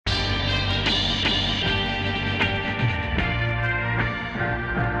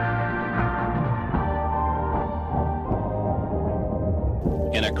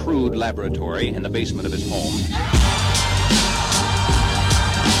crude laboratory in the basement of his home.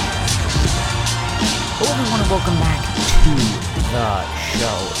 Hello everyone and welcome back to the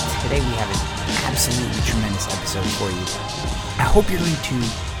show. Today we have an absolutely tremendous episode for you. I hope you're into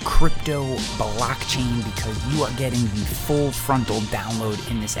crypto blockchain because you are getting the full frontal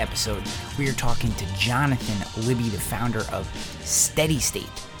download in this episode. We are talking to Jonathan Libby, the founder of Steady State,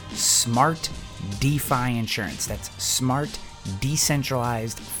 Smart DeFi Insurance. That's smart,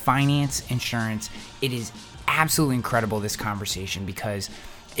 decentralized finance insurance. It is absolutely incredible, this conversation, because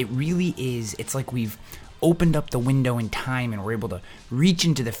it really is, it's like we've opened up the window in time and we're able to reach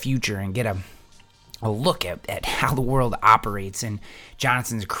into the future and get a look at how the world operates. And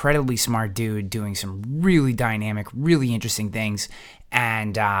Jonathan's an incredibly smart dude doing some really dynamic, really interesting things.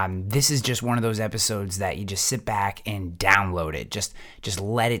 And this is just one of those episodes that you just sit back and download it. Just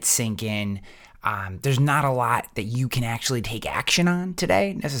let it sink in. There's not a lot that you can actually take action on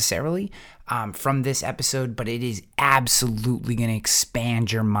today necessarily from this episode, but it is absolutely going to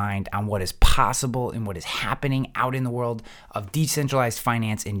expand your mind on what is possible and what is happening out in the world of decentralized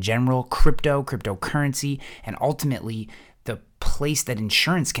finance in general, cryptocurrency, and ultimately the place that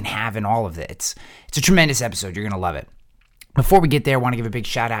insurance can have in all of it. It's a tremendous episode. You're going to love it. Before we get there, I want to give a big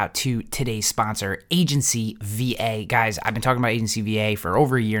shout out to today's sponsor, Agency VA. Guys, I've been talking about Agency VA for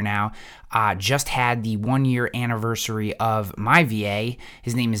over a year now. Just had the 1-year anniversary of my VA.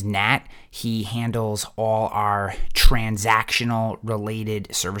 His name is Nat. He handles all our transactional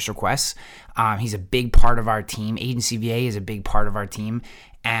related service requests. He's a big part of our team. Agency VA is a big part of our team.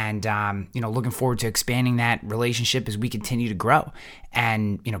 And, looking forward to expanding that relationship as we continue to grow.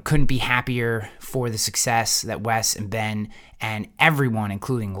 And, couldn't be happier for the success that Wes and Ben and everyone,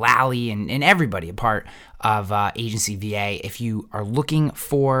 including Lally and everybody a part of Agency VA. If you are looking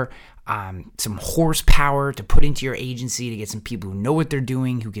for some horsepower to put into your agency to get some people who know what they're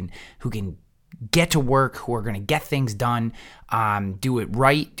doing, who can get to work, who are going to get things done, do it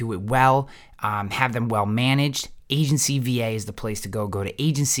right, do it well, have them well managed, Agency VA is the place to go. Go to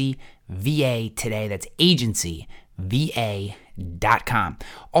Agency VA today. That's agencyva.com.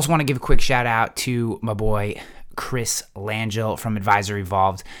 Also want to give a quick shout out to my boy Chris Langell from Advisor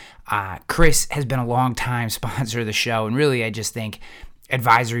Evolved. Chris has been a long time sponsor of the show, and really I just think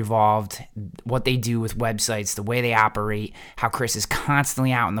Advisor Evolved, what they do with websites, the way they operate, how Chris is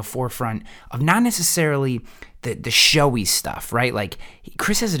constantly out in the forefront of not necessarily the showy stuff, right? Like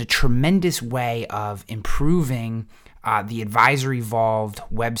Chris has a tremendous way of improving the Advisor Evolved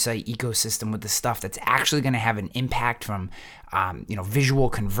website ecosystem with the stuff that's actually going to have an impact from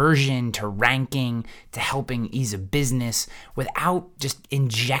visual conversion to ranking to helping ease of business without just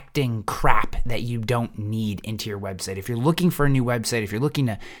injecting crap that you don't need into your website. If you're looking for a new website, if you're looking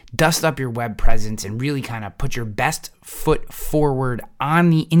to dust up your web presence and really kind of put your best foot forward on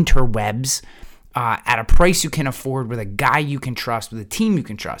the interwebs, at a price you can afford, with a guy you can trust, with a team you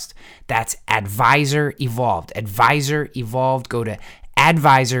can trust, that's Advisor Evolved. Advisor Evolved. Go to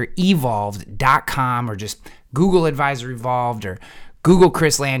advisorevolved.com or just Google Advisor Evolved or Google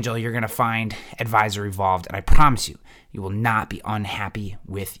Chris Langell. You're going to find Advisor Evolved, and I promise you, you will not be unhappy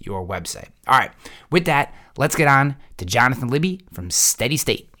with your website. All right, with that, let's get on to Jonathan Libby from Steady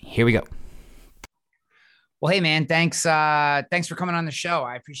State. Here we go. Well, hey, man, thanks for coming on the show.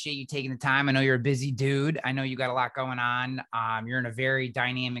 I appreciate you taking the time. I know you're a busy dude. I know you got a lot going on. You're in a very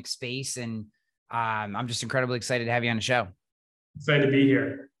dynamic space, and I'm just incredibly excited to have you on the show. Excited to be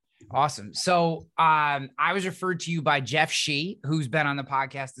here. Awesome. So I was referred to you by Jeff Shee, who's been on the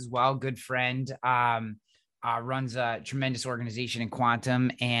podcast as well. Good friend, runs a tremendous organization in quantum.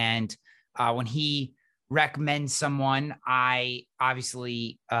 And when he recommend someone, I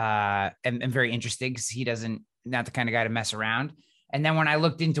obviously am very interested because he not the kind of guy to mess around. And then when I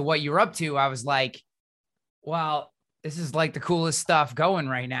looked into what you're up to, I was like, well, this is like the coolest stuff going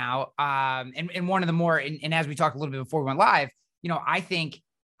right now. And one of the more, and as we talked a little bit before we went live, I think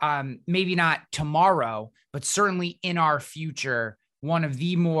maybe not tomorrow, but certainly in our future, one of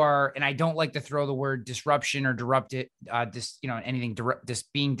the more, and I don't like to throw the word disruption or anything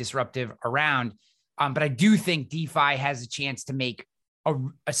being disruptive around. But I do think DeFi has a chance to make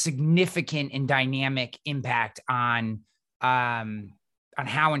a significant and dynamic impact on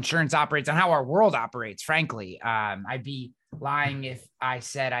how insurance operates, on how our world operates, frankly. I'd be lying if I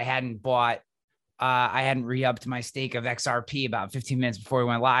said I hadn't re-upped my stake of XRP about 15 minutes before we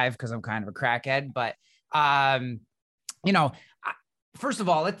went live because I'm kind of a crackhead. But, first of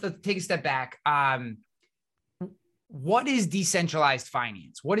all, let's take a step back. What is decentralized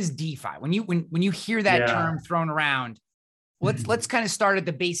finance? What is DeFi? When you hear that term thrown around, let's kind of start at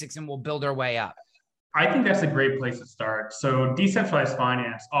the basics and we'll build our way up. I think that's a great place to start. So decentralized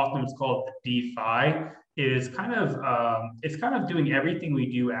finance, often it's called the DeFi, is it's kind of doing everything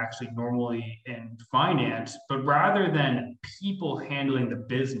we do actually normally in finance, but rather than people handling the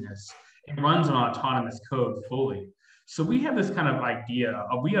business, it runs on autonomous code fully. So we have this kind of idea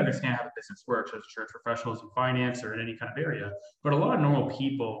of we understand how the business works as church professionals in finance or in any kind of area, but a lot of normal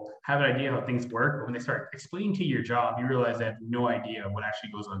people have an idea how things work. But when they start explaining to you your job, you realize they have no idea what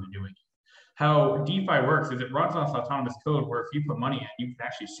actually goes on in doing it. How DeFi works is it runs on autonomous code where if you put money in, you can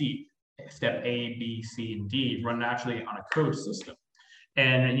actually see step A, B, C, and D run naturally on a code system.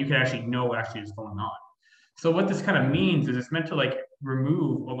 And you can actually know what actually is going on. So what this kind of means is it's meant to like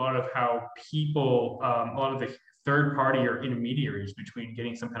remove a lot of how people, a lot of the third party or intermediaries between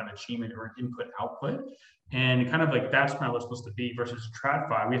getting some kind of achievement or input output. And kind of like that's kind of what's supposed to be versus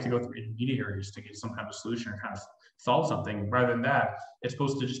TradFi. We have to go through intermediaries to get some kind of solution or kind of solve something. Rather than that, it's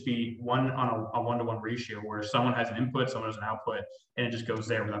supposed to just be one on a one-to-one ratio where someone has an input, someone has an output, and it just goes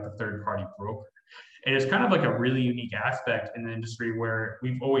there without the third party broker. And it's kind of like a really unique aspect in the industry where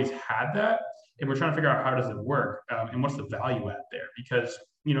we've always had that, and we're trying to figure out how does it work and what's the value add there. Because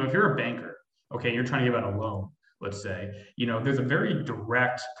if you're a banker, okay, you're trying to give out a loan, let's say, there's a very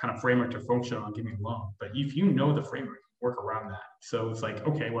direct kind of framework to function on giving a loan. But if you know the framework, work around that. So it's like,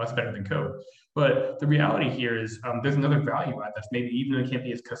 okay, well, that's better than code. But the reality here is there's another value add that's maybe even though it can't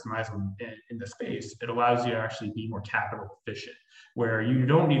be as customizable in the space, it allows you to actually be more capital efficient, where you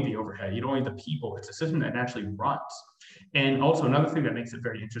don't need the overhead, you don't need the people. It's a system that naturally runs. And also another thing that makes it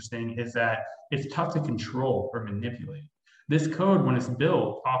very interesting is that it's tough to control or manipulate. This code, when it's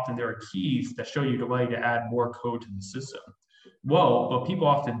built, often there are keys that show you the way to add more code to the system. Well, what people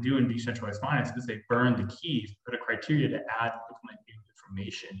often do in decentralized finance is they burn the keys, put a criteria to add and implement new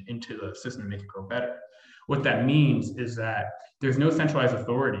information into the system to make it grow better. What that means is that there's no centralized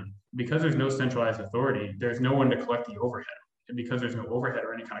authority. Because there's no centralized authority, there's no one to collect the overhead. And because there's no overhead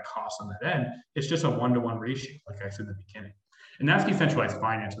or any kind of cost on that end, it's just a one-to-one ratio, like I said in the beginning. And that's decentralized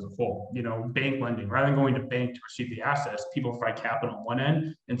finance as a whole. Bank lending, rather than going to bank to receive the assets, people provide capital on one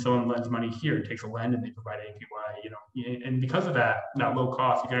end and someone lends money here, it takes a lend and they provide APY, and because of that low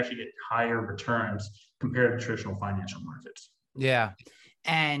cost, you can actually get higher returns compared to traditional financial markets. Yeah.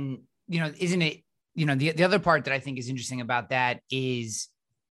 And, isn't it, the other part that I think is interesting about that is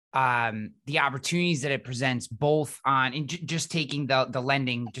the opportunities that it presents both on just taking the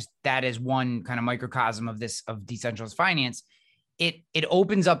lending, just that as one kind of microcosm of decentralized finance. It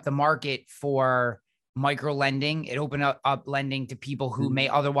opens up the market for micro lending. It opened up lending to people who may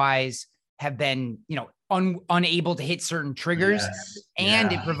otherwise have been, unable to hit certain triggers. Yes.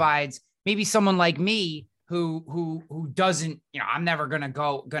 And it provides maybe someone like me who doesn't, I'm never going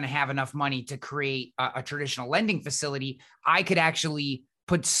to have enough money to create a traditional lending facility. I could actually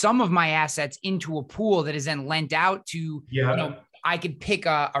put some of my assets into a pool that is then lent out to, I could pick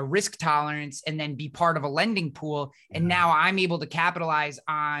a risk tolerance and then be part of a lending pool. And now I'm able to capitalize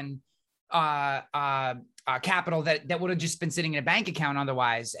on capital that would have just been sitting in a bank account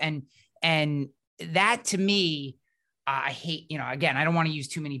otherwise. And that to me, I hate, again, I don't want to use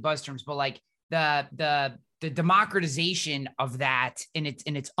too many buzz terms, but like the democratization of that in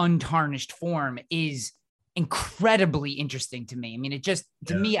its untarnished form is incredibly interesting to me. I mean, it just,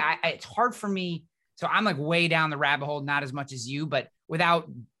 to me, it's hard for me. So I'm like way down the rabbit hole, not as much as you, but without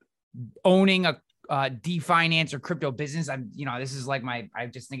owning a definance or crypto business, this is like I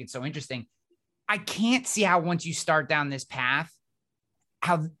just think it's so interesting. I can't see how once you start down this path,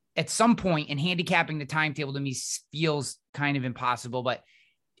 how at some point, and handicapping the timetable to me feels kind of impossible, but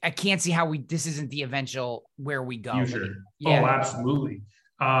I can't see how this isn't the eventual where we go. Future. Yeah. Oh, absolutely.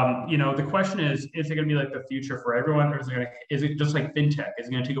 The question is it going to be like the future for everyone, or is it just like fintech? Is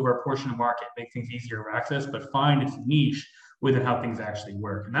it going to take over a portion of the market, make things easier to access, but find its niche within how things actually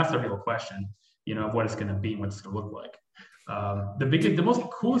work? And that's the real question, of what it's going to be, what it's going to look like. The most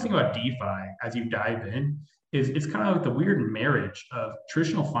coolest thing about DeFi as you dive in is it's kind of like the weird marriage of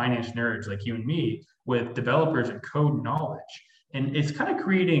traditional finance nerds like you and me with developers and code knowledge. And it's kind of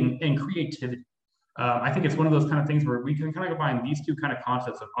creating creativity. I think it's one of those kind of things where we can kind of combine these two kind of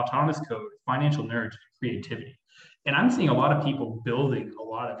concepts of autonomous code, financial nerds, and creativity. And I'm seeing a lot of people building a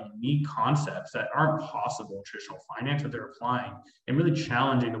lot of unique concepts that aren't possible in traditional finance that they're applying and really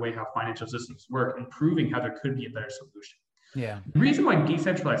challenging the way how financial systems work and proving how there could be a better solution. Yeah. The reason why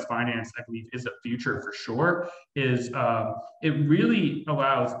decentralized finance, I believe, is the future for sure is it really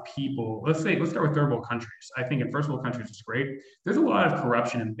allows people, let's start with third world countries. I think in first world countries, it's great. There's a lot of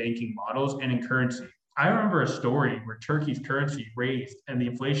corruption in banking models and in currency. I remember a story where Turkey's currency raised and the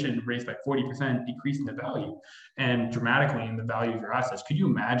inflation raised by 40%, decreasing the value and dramatically in the value of your assets. Could you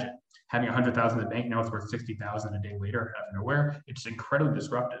imagine having 100,000 in the bank, now it's worth 60,000 a day later out of nowhere. It's incredibly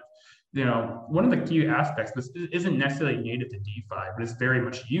disruptive. One of the key aspects, this isn't necessarily native to DeFi, but it's very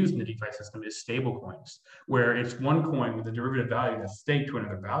much used in the DeFi system, is stable coins, where it's one coin with a derivative value that's staked to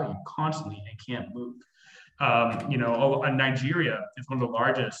another value constantly and can't move. Nigeria is one of the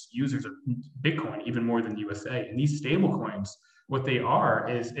largest users of Bitcoin, even more than the USA. And these stable coins, what they are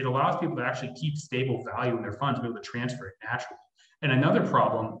is it allows people to actually keep stable value in their funds, be able to transfer it naturally. And another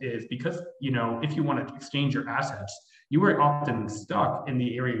problem is because, if you want to exchange your assets, you are often stuck in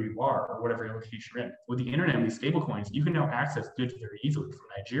the area you are or whatever location you're in. With the internet and these stable coins, you can now access goods very easily from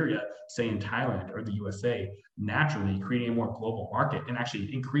Nigeria, say in Thailand or the USA, naturally creating a more global market and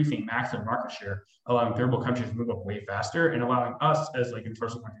actually increasing maximum market share, allowing third world countries to move up way faster and allowing us as like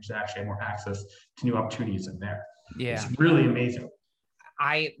first countries to actually have more access to new opportunities in there. Yeah. It's really amazing.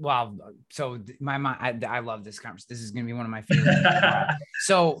 I love this conversation. This is going to be one of my favorites.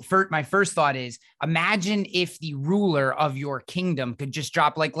 So my first thought is, imagine if the ruler of your kingdom could just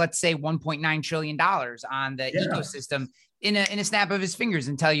drop, like, let's say $1.9 trillion on the ecosystem in a snap of his fingers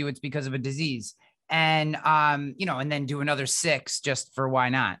and tell you it's because of a disease. And, and then do another 6 just for why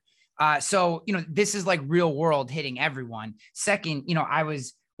not? This is like real world hitting everyone. Second,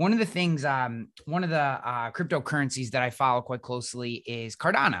 one of the things, one of the cryptocurrencies that I follow quite closely is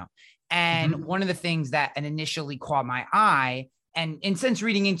Cardano. And one of the things that initially caught my eye, and since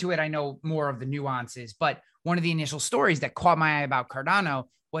reading into it, I know more of the nuances, but one of the initial stories that caught my eye about Cardano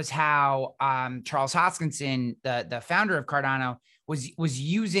was how Charles Hoskinson, the founder of Cardano, was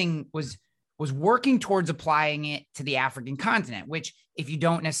working towards applying it to the African continent, which if you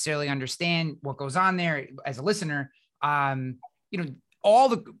don't necessarily understand what goes on there as a listener,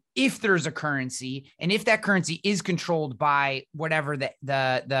 if there's a currency and if that currency is controlled by whatever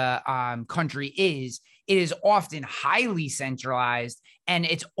the country is, it is often highly centralized and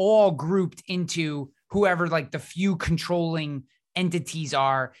it's all grouped into whoever like the few controlling entities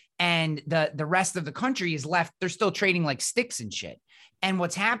are. And the rest of the country is left. They're still trading like sticks and shit. And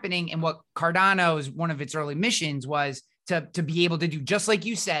what's happening and what Cardano's one of its early missions was to be able to do, just like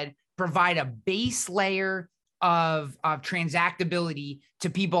you said, provide a base layer of transactability to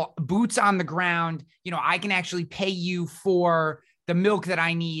people, boots on the ground. I can actually pay you for the milk that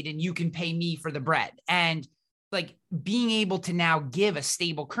I need and you can pay me for the bread. And like being able to now give a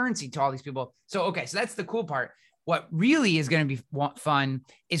stable currency to all these people. So that's the cool part. What really is going to be fun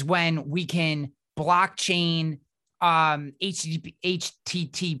is when we can blockchain HTTP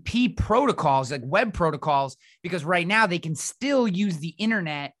protocols, like web protocols, because right now they can still use the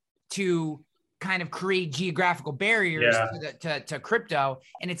internet to kind of create geographical barriers to crypto.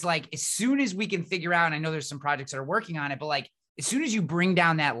 And it's like, as soon as we can figure out, and I know there's some projects that are working on it, but like, as soon as you bring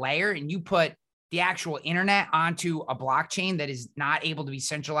down that layer and you put the actual internet onto a blockchain that is not able to be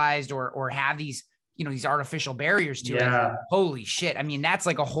centralized or have these, these artificial barriers to it, holy shit. I mean, that's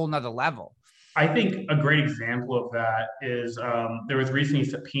like a whole nother level. I think a great example of that is there was recently a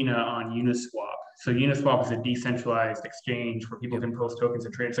subpoena on Uniswap. So Uniswap is a decentralized exchange where people can post tokens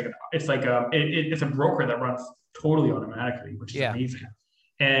and trade. It's a broker that runs totally automatically, which is amazing.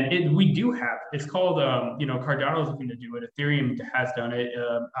 And it's called, Cardano's looking to do it. Ethereum has done it.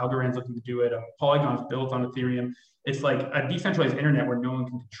 Algorand's looking to do it. Polygon's built on Ethereum. It's like a decentralized internet where no one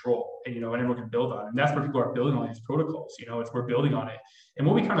can control and, and everyone can build on it. And that's where people are building all these protocols, we're building on it. And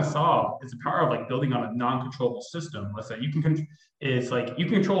what we kind of saw is the power of like building on a non-controllable system. Let's say you can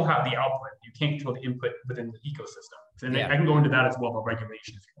control how the output, you can't control the input within the ecosystem. And I can go into that as well about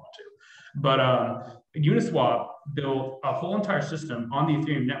regulation if you want to. But Uniswap built a whole entire system on the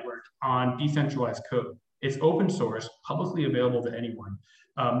Ethereum network on decentralized code. It's open source, publicly available to anyone.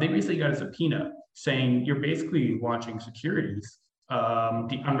 They recently got a subpoena saying you're basically launching securities,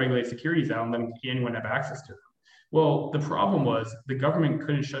 the unregulated securities out and letting anyone have access to them. Well, the problem was the government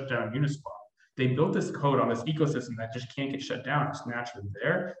couldn't shut down Uniswap. They built this code on this ecosystem that just can't get shut down. It's naturally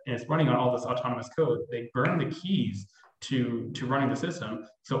there, and it's running on all this autonomous code. They burned the keys to running the system.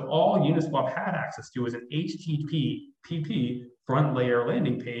 So all Uniswap had access to was an HTTP front layer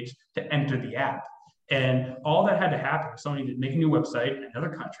landing page to enter the app. And all that had to happen was somebody to make a new website in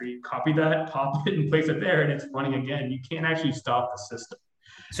another country, copy that, pop it, and place it there, and it's running again. You can't actually stop the system.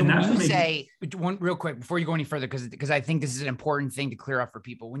 So when you say, one real quick before you go any further, because I think this is an important thing to clear up for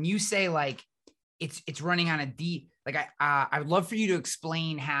people. When you say like it's running on I would love for you to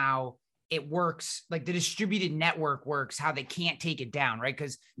explain how it works, like the distributed network works, how they can't take it down, right?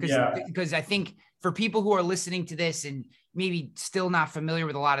 Because I think for people who are listening to this and maybe still not familiar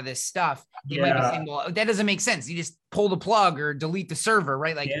with a lot of this stuff, they might be saying, well, that doesn't make sense. You just pull the plug or delete the server,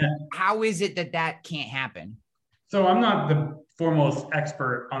 right? Like, how is it that can't happen? So I'm not the foremost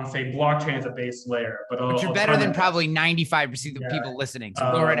expert on, say, blockchain as a base layer, but you're better than probably 95% of the people listening.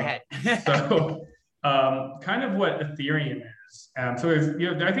 So go right ahead. So kind of what Ethereum is. So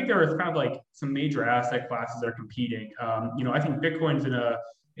there's, I think there is kind of like some major asset classes that are competing. I think Bitcoin's in a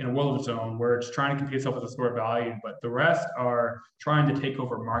world of its own where it's trying to compete itself as a store of value, but the rest are trying to take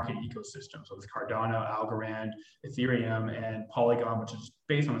over market ecosystems. So it's Cardano, Algorand, Ethereum, and Polygon, which is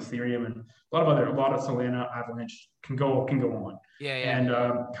based on Ethereum, and a lot of Solana, Avalanche can go on. Yeah.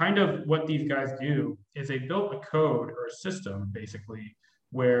 And kind of what these guys do is they built a code or a system basically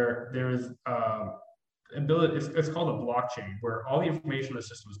where there is ability. It's called a blockchain, where all the information in the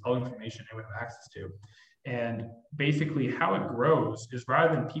system is public information and we have access to. And basically how it grows is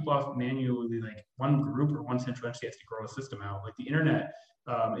rather than people have manually, like one group or one central entity has to grow a system out, like the internet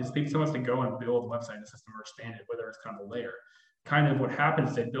is someone has to go and build a website in the system or expand it, whether it's kind of a layer. Kind of what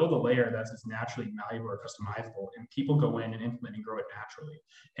happens is they build a layer that's just naturally malleable or customizable, and people go in and implement and grow it naturally.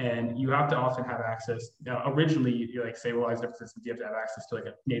 And you have to often have access. Now, originally, you like say, well, as different systems, you have to have access to like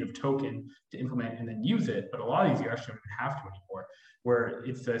a native token to implement and then use it. But a lot of these you actually don't have to anymore, where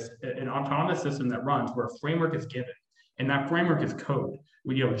it's an autonomous system that runs where a framework is given. And that framework is code.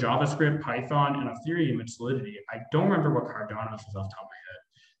 We have JavaScript, Python, and Ethereum and Solidity. I don't remember what Cardano is off the top of my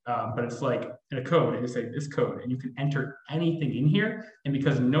head. But it's like in a code, and you say this code, and you can enter anything in here. And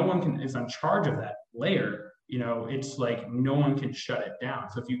because no one is on charge of that layer, it's like no one can shut it down.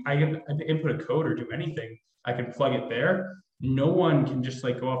 So if I input a code or do anything, I can plug it there. No one can just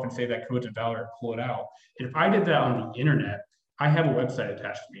like go off and say that code's invalid or pull it out. And if I did that on the internet, I have a website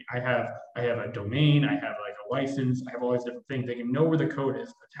attached to me. I have a domain. I have like a license. I have all these different things. They can know where the code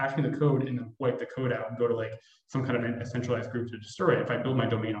is, attach me the code, and then wipe the code out and go to like some kind of a centralized group to destroy it. If I build my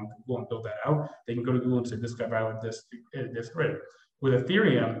domain on Google and build that out, they can go to Google and say this guy violated this grid. With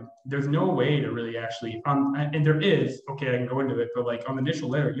Ethereum, there's no way to really actually, and there is, okay, I can go into it, but like on the initial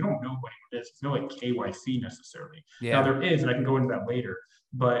layer, you don't know what it is. It's no like KYC necessarily. Yeah. Now there is, and I can go into that later.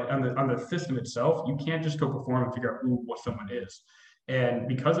 But on the system itself, you can't just go perform and figure out what someone is. And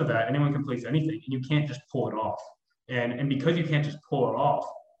because of that, anyone can place anything, and you can't just pull it off. And because you can't just pull it off,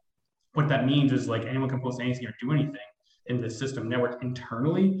 what that means is like anyone can post anything or do anything in the system network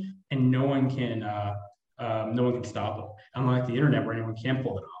internally, and no one can stop it. Unlike the internet where anyone can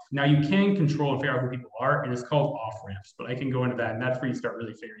pull it off. Now you can control and figure out who people are, and it's called off ramps, but I can go into that, and that's where you start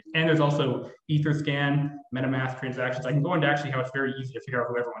really figuring. And there's also Etherscan, MetaMask transactions. I can go into actually how it's very easy to figure out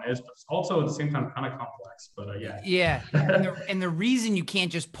who everyone is, but it's also at the same time kind of complex. But yeah. Yeah, and the reason you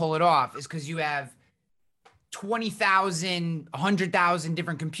can't just pull it off is because you have 20,000, 100,000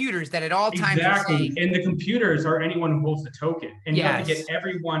 different computers that at all times exactly. And the computers are anyone who holds the token, and you have to get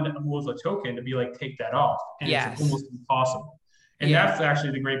everyone who holds a token to be like take that off, and it's almost impossible. And that's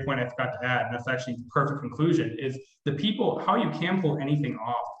actually the great point I forgot to add, and that's actually the perfect conclusion, is the people, how you can pull anything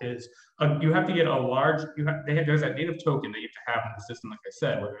off is you have to get a large, there's that native token that you have to have in the system, like I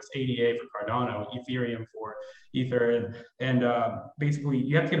said, whether it's ADA for Cardano, Ethereum for Ether, and basically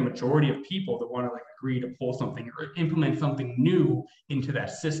you have to get a majority of people that want to like agree to pull something or implement something new into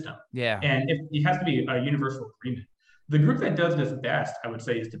that system. Yeah. And it has to be a universal agreement. The group that does this best, I would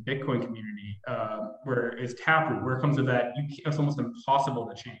say, is the Bitcoin community, where it's Taproot, where it comes to that, it's almost impossible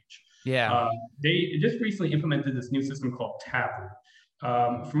to change. Yeah. They just recently implemented this new system called Taproot.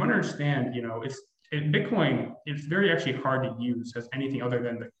 From what I understand, Bitcoin, it's very actually hard to use as anything other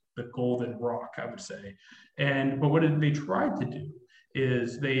than the golden rock, I would say. But what they tried to do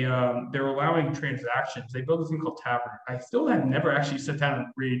is they're allowing transactions. They built this thing called Taproot. I still have never actually sat down and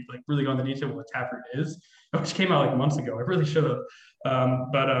really gone into detail of what Taproot is, which came out like months ago. I really should have.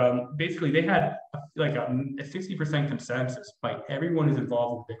 But basically they had a 60% consensus by everyone who's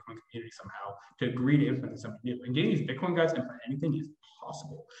involved in the Bitcoin community somehow to agree to implement something new. And getting these Bitcoin guys to implement anything is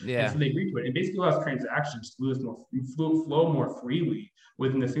impossible. Yeah. And so they agreed to it. It basically allows transactions to flow more freely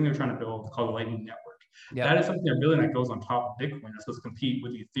within this thing they're trying to build called the Lightning Network. Yep. That is something that goes on top of Bitcoin. That's supposed to compete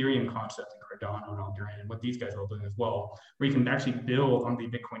with the Ethereum concept and Cardano and Algorand and what these guys are all doing as well, where you can actually build on the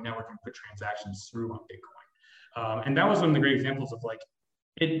Bitcoin network and put transactions through on Bitcoin. And that was one of the great examples of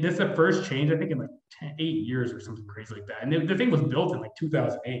this is the first change, I think, in like 8 years or something crazy like that. And the thing was built in like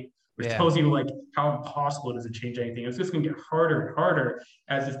 2008, which tells you like how impossible it is to change anything. It's just going to get harder and harder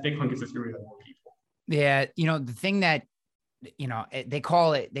as this Bitcoin gets distributed to more people. Yeah. The thing that, they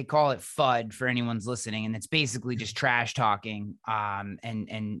call it FUD for anyone's listening. And it's basically just trash talking,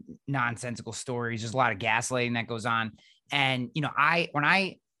 and nonsensical stories. There's a lot of gaslighting that goes on. And,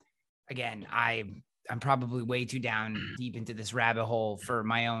 I'm probably way too down deep into this rabbit hole for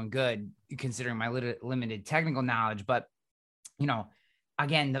my own good, considering my limited technical knowledge. But,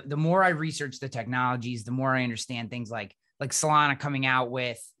 again, the more I research the technologies, the more I understand things like Solana coming out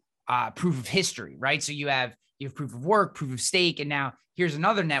with proof of history, right? So you have proof of work, proof of stake, and now here's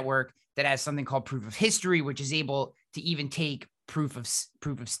another network that has something called proof of history, which is able to even take proof of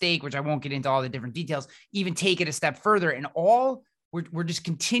stake, which I won't get into all the different details, even take it a step further. And we're just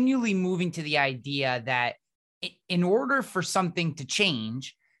continually moving to the idea that in order for something to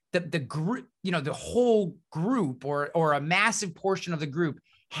change, the group, the whole group or a massive portion of the group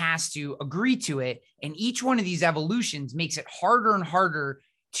has to agree to it. And each one of these evolutions makes it harder and harder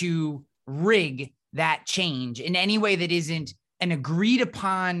to rig that change in any way that isn't an agreed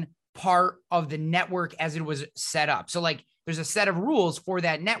upon part of the network as it was set up. So like there's a set of rules for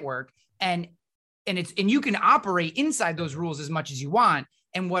that network, and you can operate inside those rules as much as you want.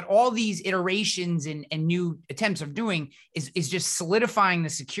 And what all these iterations and new attempts of doing is just solidifying the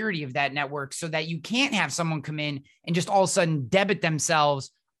security of that network so that you can't have someone come in and just all of a sudden debit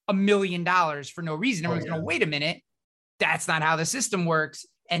themselves $1 million for no reason. Everyone's going to wait a minute. That's not how the system works.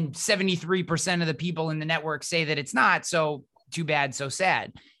 And 73% of the people in the network say that it's not. So too bad, so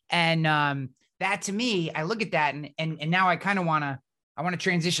sad. And that to me, I look at that and now I kind of want to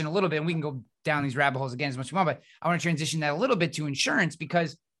transition a little bit, and we can go down these rabbit holes again as much as you want, but I want to transition that a little bit to insurance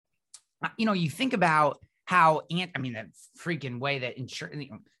because, you think about how, that freaking way that insurance,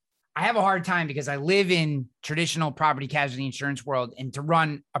 I have a hard time because I live in traditional property casualty insurance world, and to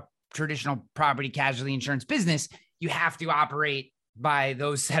run a traditional property casualty insurance business, you have to operate by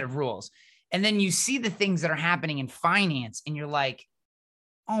those set of rules. And then you see the things that are happening in finance and you're like,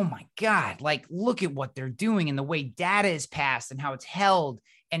 oh my God, like look at what they're doing and the way data is passed and how it's held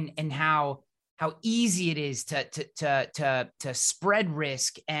and how easy it is to spread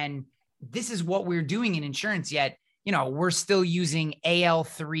risk. And this is what we're doing in insurance, yet, we're still using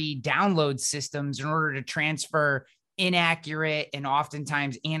AL3 download systems in order to transfer inaccurate and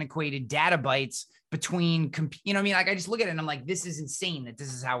oftentimes antiquated data bytes between, I just look at it and I'm like, this is insane that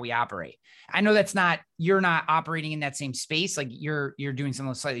this is how we operate. I know you're not operating in that same space. Like you're doing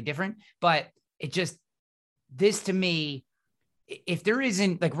something slightly different, but this to me, if there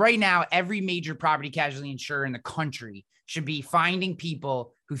isn't, like right now, every major property casualty insurer in the country should be finding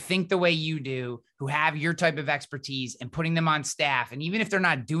people who think the way you do, who have your type of expertise and putting them on staff. And even if they're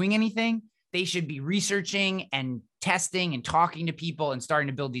not doing anything, they should be researching and testing and talking to people and starting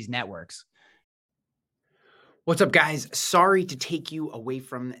to build these networks. What's up, guys? Sorry to take you away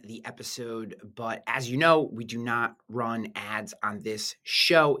from the episode, but as you know, we do not run ads on this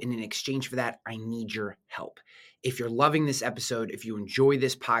show. And in exchange for that, I need your help. If you're loving this episode, if you enjoy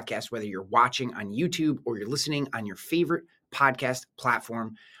this podcast, whether you're watching on YouTube or you're listening on your favorite podcast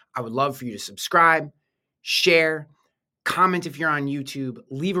platform, I would love for you to subscribe, share, comment if you're on YouTube,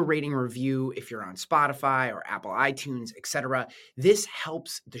 leave a rating or review if you're on Spotify or Apple iTunes, etc. This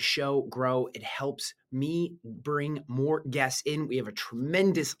helps the show grow. It helps me bring more guests in. We have a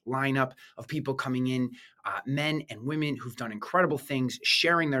tremendous lineup of people coming in, men and women who've done incredible things,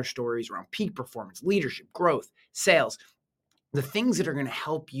 sharing their stories around peak performance, leadership, growth, sales, the things that are going to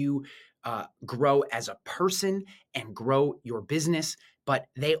help you grow as a person and grow your business. But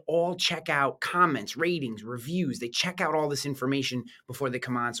they all check out comments, ratings, reviews. They check out all this information before they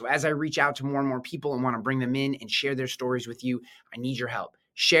come on. So as I reach out to more and more people and want to bring them in and share their stories with you, I need your help.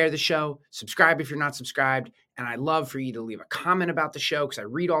 Share the show, subscribe if you're not subscribed, and I'd love for you to leave a comment about the show because I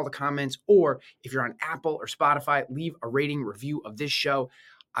read all the comments, or if you're on Apple or Spotify, leave a rating review of this show.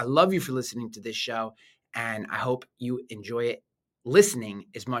 I love you for listening to this show, and I hope you enjoy it listening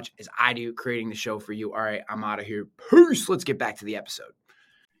as much as I do creating the show for you. All right, I'm out of here. Peace. Let's get back to the episode.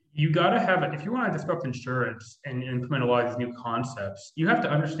 You got to have it. If you want to disrupt insurance and implement a lot of these new concepts, you have to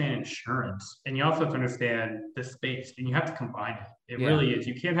understand insurance, and you also have to understand the space, and you have to combine it. It really is.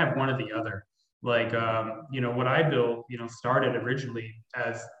 You can't have one or the other. Like, what I built, started originally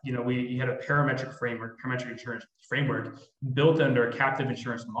as, we had a parametric insurance framework built under a captive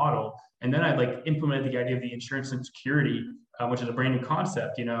insurance model. And then I implemented the idea of the insurance and security, which is a brand new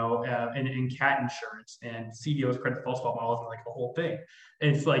concept, in cat insurance and CDOs, credit default swap models, and the whole thing.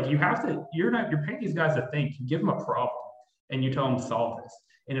 And it's like, you're paying these guys to think. You give them a problem and you tell them to solve this.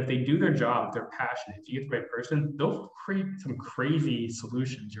 And if they do their job, if they're passionate, if you get the right person, they'll create some crazy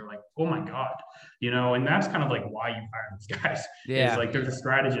solutions. You're like, oh my God, and that's kind of why you hire these guys. Yeah. It's they're the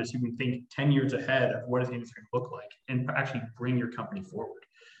strategists who can think 10 years ahead of what is the industry look like and actually bring your company forward.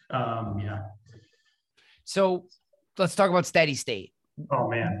 So let's talk about steady state. Oh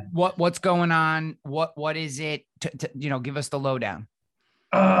man. What's going on? What is it? Give us the lowdown.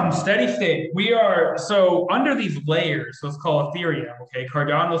 Steady state. We are so under these layers. Let's call Ethereum. Okay,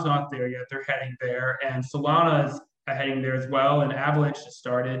 Cardano's not there yet. They're heading there, and Solana's heading there as well, and Avalanche just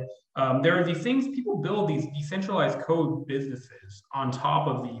started. There are these things, people build these decentralized code businesses on top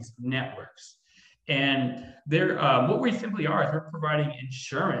of these networks. And they're what we simply are is we're providing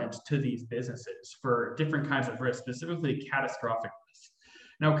insurance to these businesses for different kinds of risks, specifically catastrophic risks.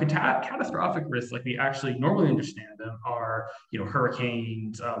 Now, catastrophic risks, like we actually normally understand them, are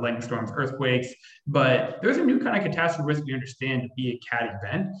hurricanes, lightning storms, earthquakes. But there's a new kind of catastrophe risk we understand to be a cat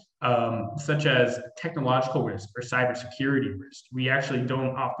event, such as technological risk or cybersecurity risk. We actually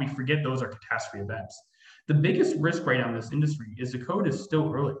we forget those are catastrophe events. The biggest risk right now in this industry is the code is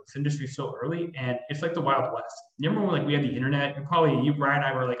still early. This industry is still early, and it's like the Wild West. Remember when we had the internet, and probably you, Brian, and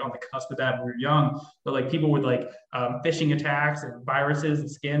I were on the cusp of that when we were young, but people with phishing attacks and viruses and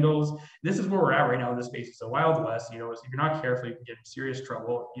scandals. This is where we're at right now in this space. It's a Wild West. If you're not careful, you can get in serious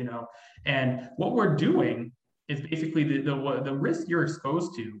trouble. And what we're doing is basically the risk you're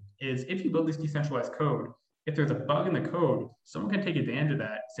exposed to is if you build this decentralized code, if there's a bug in the code, someone can take advantage of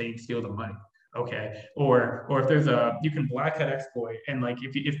that, say, steal the money. Okay, or if there's you can black hat exploit, and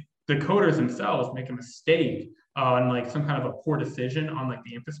if the coders themselves make a mistake on some kind of a poor decision on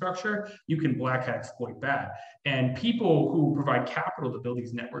the infrastructure, you can black hat exploit that. And people who provide capital to build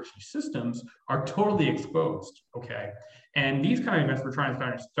these networks and systems are totally exposed. Okay, and these kind of events we're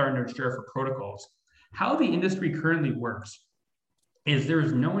starting to ensure for protocols. How the industry currently works is there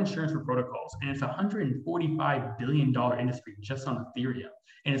is no insurance for protocols, and it's a $145 billion industry just on Ethereum.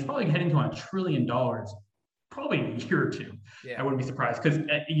 And it's probably heading to $1 trillion probably in a year or two. Yeah. I wouldn't be surprised, because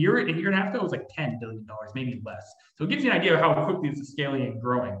a year and a half ago, it was $10 billion, maybe less. So it gives you an idea of how quickly this is scaling and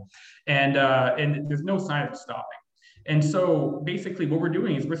growing. And there's no sign of it stopping. And so basically what we're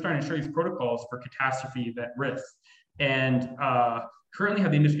doing is we're starting to show these protocols for catastrophe event risk. And currently how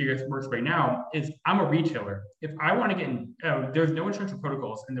the industry works right now is I'm a retailer. If I want to get there's no insurance for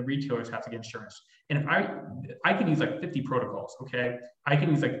protocols, and the retailers have to get insurance. And if I can use 50 protocols, okay? I can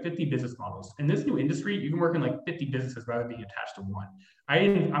use 50 business models. In this new industry, you can work in 50 businesses rather than being attached to one.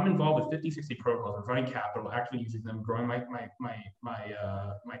 I'm involved with 50, 60 protocols. I'm running capital, actually using them, growing my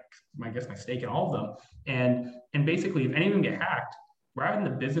stake in all of them. And basically, if any of them get hacked, rather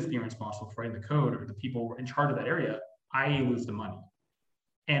than the business being responsible for writing the code or the people in charge of that area, I lose the money.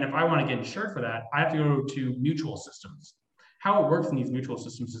 And if I want to get insured for that, I have to go to mutual systems. How it works in these mutual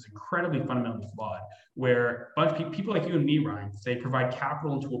systems is incredibly fundamentally flawed, where a bunch of people like you and me, Ryan, they provide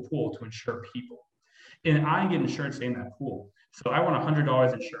capital into a pool to insure people. And I get insurance in that pool. So I want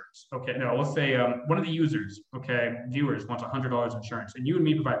 $100 insurance. Okay, now let's say one of the users, viewers wants $100 insurance, and you and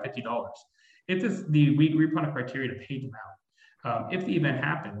me provide $50. If we agree upon a criteria to pay them out, if the event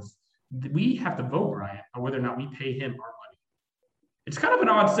happens, we have to vote, Ryan, on whether or not we pay him our money. It's kind of an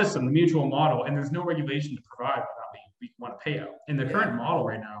odd system, the mutual model, and there's no regulation to provide whether or not we want to pay out. In the current model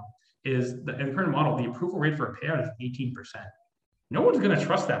right now the approval rate for a payout is 18%. No one's going to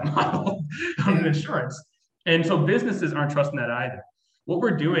trust that model on insurance. And so businesses aren't trusting that either. What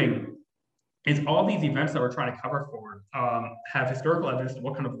we're doing is all these events that we're trying to cover for have historical evidence of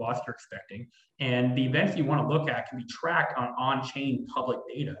what kind of loss you're expecting. And the events you want to look at can be tracked on-chain public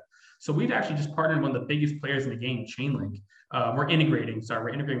data. So we've actually just partnered with one of the biggest players in the game, Chainlink. We're integrating with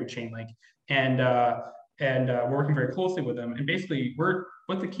Chainlink, and we're working very closely with them. And basically,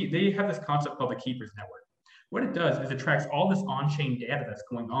 they have this concept called the Keepers Network. What it does is it tracks all this on-chain data that's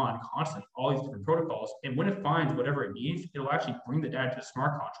going on constantly, all these different protocols. And when it finds whatever it needs, it'll actually bring the data to the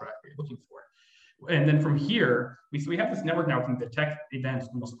smart contract that you're looking for. And then from here, we have this network now that can detect events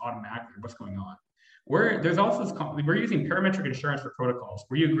almost automatically, what's going on. There's also we're using parametric insurance for protocols,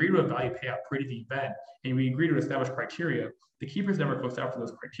 where you agree to a value payout pre to the event, and we agree to establish criteria. The Keepers Network looks out for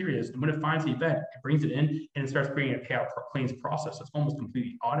those criteria, and when it finds the event, it brings it in and it starts creating a payout claims process that's almost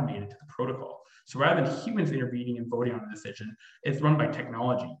completely automated to the protocol. So rather than humans intervening and voting on a decision, it's run by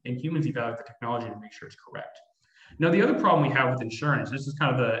technology, and humans evaluate the technology to make sure it's correct. Now, the other problem we have with insurance, this is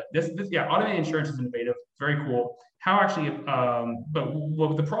kind of automated insurance is innovative, very cool. How actually,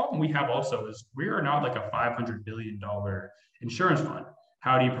 but the problem we have also is we are not like a $500 billion insurance fund.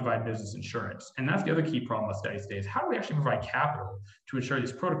 How do you provide business insurance? And that's the other key problem with steady state is how do we actually provide capital to insure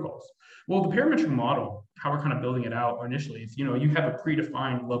these protocols? Well, the parametric model, how we're kind of building it out initially is, you have a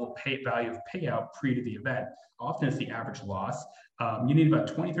predefined level value of payout pre to the event. Often it's the average loss. You need about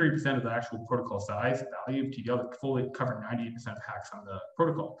 20-30% of the actual protocol size value to be able to fully cover 98% of hacks on the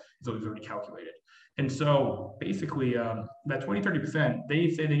protocol. So it's already calculated. And so basically that 20-30%, they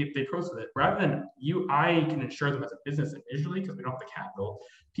say they process it. Rather than I can insure them as a business individually because we don't have the capital,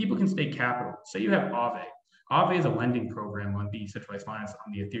 people can stake capital. Say you have Aave. Aave is a lending program on decentralized finance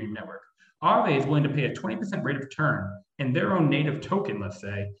on the Ethereum network. Aave is willing to pay a 20% rate of return in their own native token, let's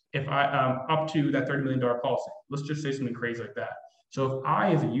say, if I up to that $30 million policy. Let's just say something crazy like that. So if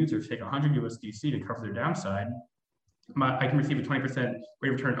I, as a user, take 100 USDC to cover their downside, I can receive a 20% rate of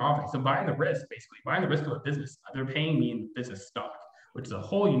return off it. So buying the risk, basically, buying the risk of a business, they're paying me in business stock, which is a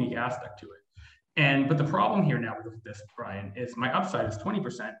whole unique aspect to it. But the problem here now with this, Brian, is my upside is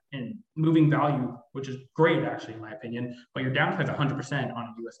 20% in moving value, which is great, actually, in my opinion, but your downside is 100% on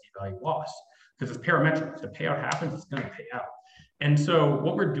a USD value loss because it's parametric. If the payout happens, it's going to pay out. And so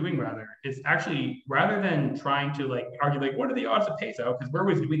what we're doing rather is actually, rather than trying to argue, what are the odds it pays out? Because we're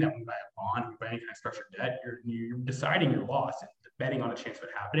always doing that when we buy a bond, we buy any kind of structured debt, you're deciding your loss and betting on a chance of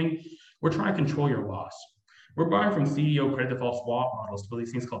it happening. We're trying to control your loss. We're buying from CDO credit default swap models to build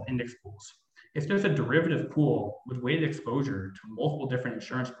these things called index pools. It's just a derivative pool with weighted exposure to multiple different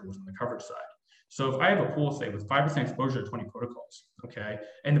insurance pools on the coverage side. So if I have a pool, say, with 5% exposure to 20 protocols, okay,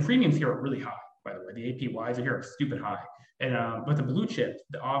 and the premiums here are really high, by the way, the APYs are here are stupid high. And but the blue chips,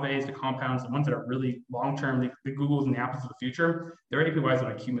 the Aaves, the compounds, the ones that are really long-term, the Googles and the Apples of the future, their APYs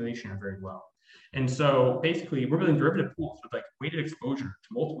on accumulation are very low. And so basically we're building derivative pools with weighted exposure to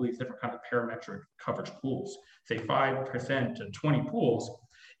multiple these different kinds of parametric coverage pools, say 5% to 20 pools.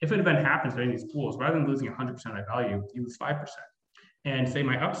 If an event happens during these pools, rather than losing 100% of my value, you lose 5%. And say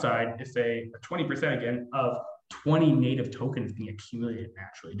my upside is say 20% again of 20 native tokens being accumulated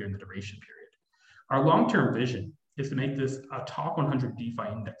naturally during the duration period. Our long-term vision is to make this a top 100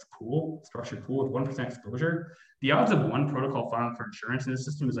 DeFi index pool, structured pool with 1% exposure. The odds of one protocol filing for insurance in this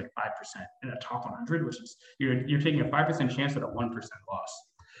system is 5% in a top 100, which is you're taking a 5% chance at a 1% loss.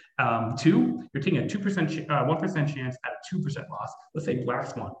 Two, you're taking a 1% chance at a 2% loss. Let's say Black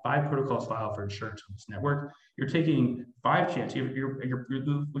Swan, 5 protocols file for insurance on this network. You're taking 5 chance. You're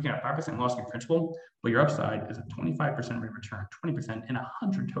looking at 5% loss of your principal, but your upside is a 25% rate of return, 20%, and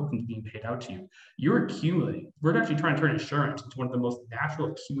 100 tokens being paid out to you. You're accumulating. We're actually trying to turn insurance into one of the most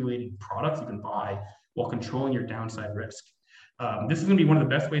natural accumulating products you can buy while controlling your downside risk. This is going to be one of the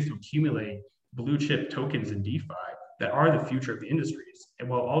best ways to accumulate blue chip tokens in DeFi that are the future of the industries, and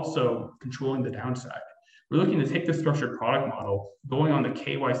while also controlling the downside. We're looking to take the structured product model, going on the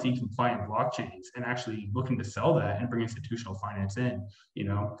KYC compliant blockchains, and actually looking to sell that and bring institutional finance in,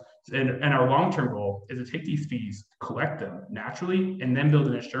 And our long-term goal is to take these fees, collect them naturally, and then build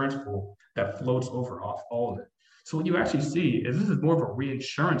an insurance pool that floats over off all of it. So what you actually see is this is more of a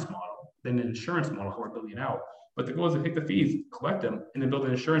reinsurance model than an insurance model how we're building it out. But the goal is to take the fees, collect them, and then build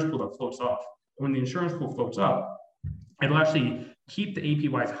an insurance pool that floats off. When the insurance pool floats up, it'll actually keep the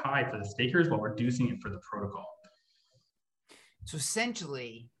APYs high for the stakers while reducing it for the protocol. So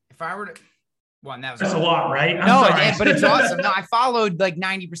essentially, if I were to, well, that was that's a lot, right? No, but it's awesome. No, I followed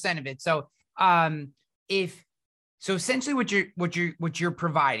 90% of it. So, essentially what you're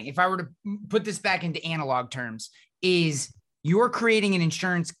providing, if I were to put this back into analog terms, is you're creating an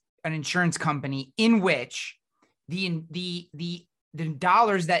insurance company in which the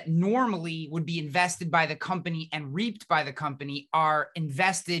dollars that normally would be invested by the company and reaped by the company are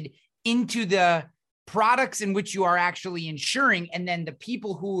invested into the products in which you are actually insuring. And then the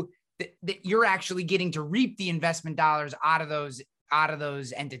people who that you're actually getting to reap the investment dollars out of those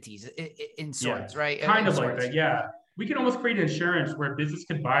entities in sorts, right? Kind of like that. Yeah. We can almost create insurance where business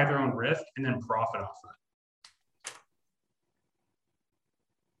could buy their own risk and then profit off of it.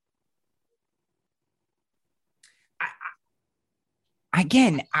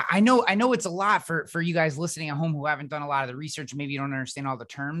 Again, I know it's a lot for you guys listening at home who haven't done a lot of the research. Maybe you don't understand all the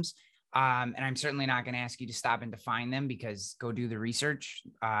terms. And I'm certainly not going to ask you to stop and define them because go do the research.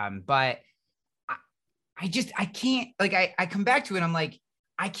 But I can't, I come back to it. I'm like,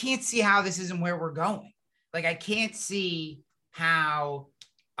 I can't see how this isn't where we're going. I can't see how,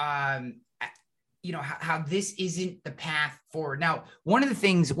 how this isn't the path forward. Now, one of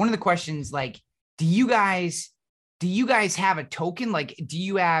the questions, do you guys have a token? Do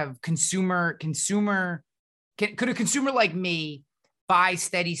you have could a consumer like me buy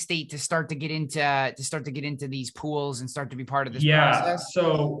steady state to start to get into these pools and start to be part of this process?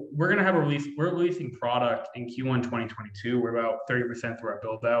 So we're going to have we're releasing product in Q1 2022. We're about 30% through our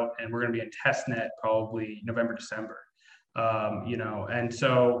build out, and we're going to be in testnet probably November, December. And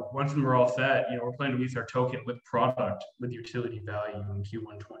so once we're all set, we're planning to release our token with product with utility value in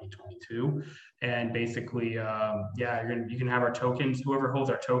Q1 2022. And basically, you can have our tokens. Whoever holds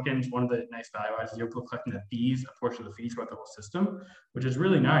our tokens, one of the nice value adds is you're collecting the fees, a portion of the fees throughout the whole system, which is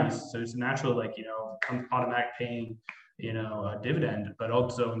really nice. So it's a natural, automatic paying, a dividend, but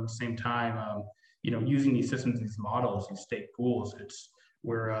also at the same time, using these systems, these models, these stake pools.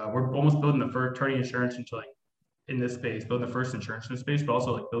 We're almost building the first turning insurance into in this space, building the first insurance in this space, but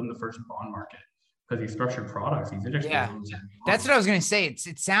also like building the first bond market. Because these structured products, these index funds. That's what I was going to say.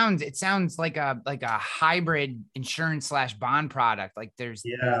 It sounds like a hybrid insurance / bond product. Like there's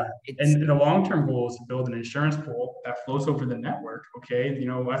and the long-term goal is to build an insurance pool that flows over the network. Okay,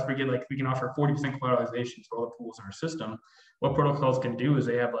 as we get we can offer 40% collateralization to all the pools in our system. What protocols can do is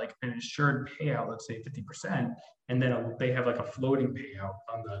they have like an insured payout, let's say 50%, and then they have like a floating payout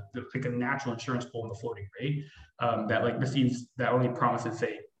on like a natural insurance pool in the floating rate that only promises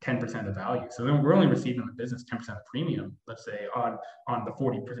say 10% of value. So then we're only receiving the business 10% of premium, let's say on the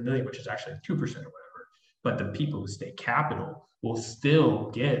 40% million, which is actually 2% or whatever. But the people who stake capital will still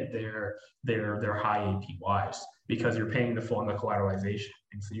get their high APYs because you're paying the full on the collateralization.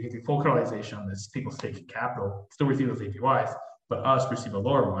 And so you get the full collateralization on this people staking capital, still receive those APYs, but us receive a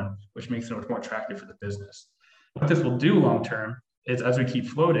lower one, which makes it much more attractive for the business. What this will do long term is as we keep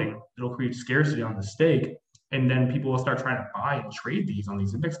floating, it'll create scarcity on the stake. And then people will start trying to buy and trade these on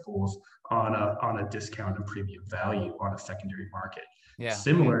these index pools on a discount and premium value on a secondary market. Yeah.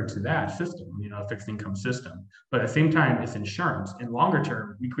 Similar to that system, a fixed income system. But at the same time, it's insurance. In longer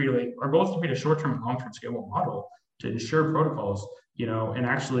term, our goal is to create a short-term and long-term scalable model to insure protocols, and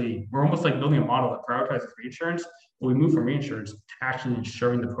actually we're almost like building a model that prioritizes reinsurance, but we move from reinsurance to actually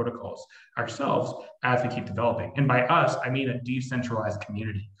insuring the protocols ourselves as we keep developing. And by us, I mean a decentralized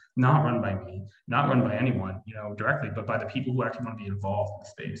community. Not run by me, not run by anyone, directly, but by the people who actually want to be involved in the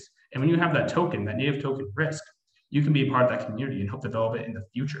space. And when you have that token, that native token risk, you can be a part of that community and help develop it in the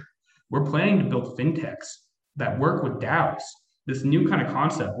future. We're planning to build fintechs that work with DAOs, this new kind of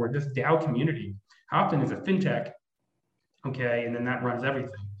concept where this DAO community, how often is a fintech, okay, and then that runs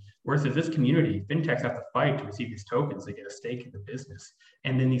everything. Whereas this community, fintechs have to fight to receive these tokens. They get a stake in the business.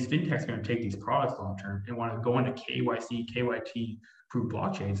 And then these fintechs are going to take these products long-term and want to go into KYC, KYT, through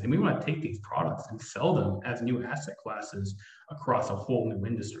blockchains. And we want to take these products and sell them as new asset classes across a whole new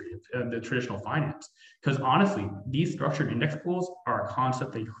industry, the traditional finance. Because honestly, these structured index pools are a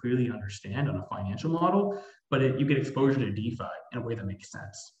concept they clearly understand on a financial model, but you get exposure to DeFi in a way that makes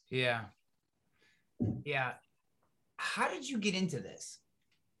sense. Yeah. Yeah. How did you get into this?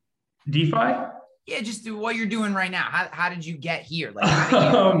 DeFi? Yeah, just do what you're doing right now. How did you get here? Like,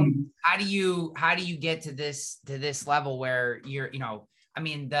 how do you get to this level where you're,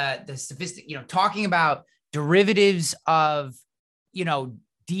 the sophisticated, talking about derivatives of,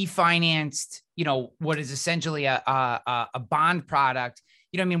 definanced, what is essentially a bond product.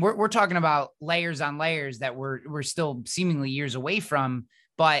 We're talking about layers on layers that we're still seemingly years away from,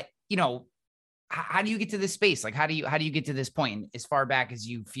 but how do you get to this space? Like, how do you get to this point as far back as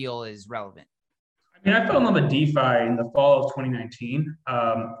you feel is relevant? I fell in love with DeFi in the fall of 2019.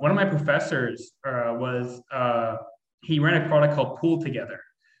 One of my professors he ran a product called Pool Together.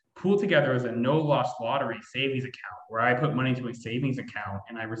 Pool Together is a no-loss lottery savings account where I put money into a savings account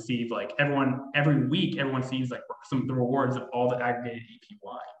and I receive every week, everyone sees some of the rewards of all the aggregated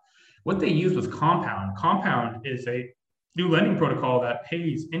APY. What they used was Compound. Compound is a new lending protocol that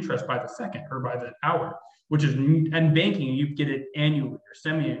pays interest by the second or by the hour, which is in banking, you get it annually or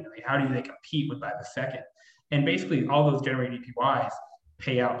semi-annually. How do they compete with by the second? And basically all those generated APYs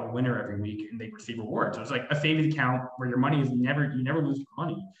pay out a winner every week and they receive rewards. So it's like a savings account where your money is you never lose your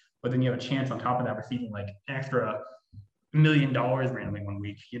money, but then you have a chance on top of that receiving like an extra $1 million randomly one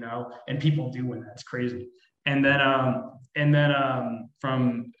week, and people do win that. It's crazy. And then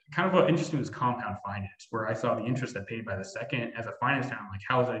from kind of what interesting was compound finance, where I saw the interest that paid by the second as a finance town. Like,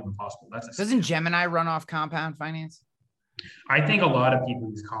 how is that even possible? Doesn't Gemini run off compound finance? I think a lot of people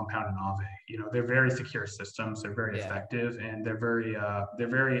use compound and Aave. They're very secure systems. They're very effective, and they're very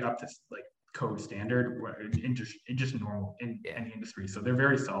up to code standard and just normal in any industry. So they're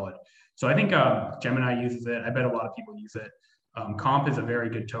very solid. So I think Gemini uses it. I bet a lot of people use it. Comp is a very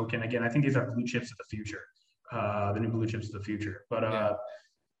good token. Again, I think these are blue chips of the future. The new blue chips of the future. But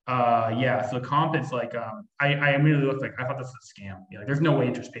so comp is I immediately looked I thought this was a scam. There's no way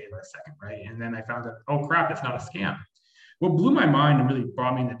interest paid by a second, right? And then I found that, oh crap, it's not a scam. What blew my mind and really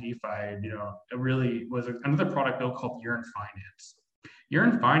brought me into DeFi, it really was another product built called Yearn Finance.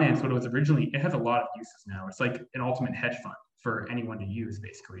 Yearn Finance, what it was originally, it has a lot of uses now. It's like an ultimate hedge fund for anyone to use,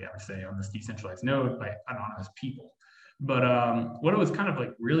 basically, I would say, on this decentralized node by anonymous people. But what it was kind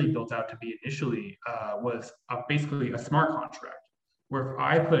of really built out to be initially was basically a smart contract, where if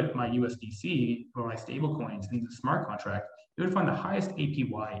I put my USDC or my stable coins into the smart contract, it would find the highest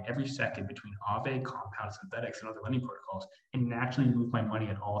APY every second between Aave, Compound, Synthetics, and other lending protocols, and naturally move my money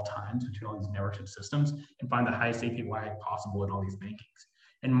at all times between all these networks and systems and find the highest APY possible in all these bankings.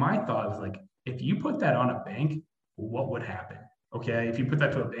 And my thought is if you put that on a bank, what would happen? Okay, if you put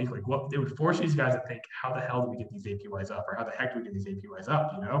that to a bank, like what it would force these guys to think, how the hell do we get these APYs up, or how the heck do we get these APYs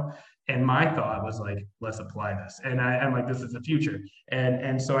up? And my thought was like, let's apply this, and I'm like, this is the future,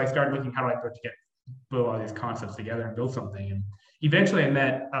 and so I started looking, how do I build all these concepts together and build something, and eventually I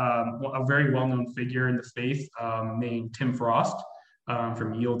met a very well-known figure in the space named Tim Frost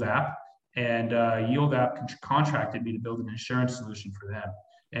from Yield App, and Yield App contracted me to build an insurance solution for them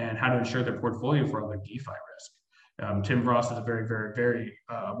and how to insure their portfolio for all their DeFi risk. Tim Frost is a very, very, very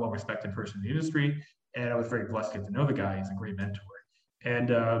well-respected person in the industry, and I was very blessed to get to know the guy. He's a great mentor.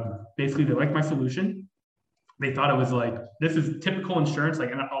 And basically, they liked my solution. They thought it was like, this is typical insurance,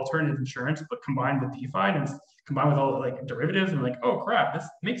 like an alternative insurance, but combined with DeFi and combined with all like derivatives. And like, oh crap, this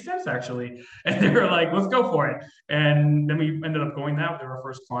makes sense actually. And they were like, let's go for it. And then we ended up going that with our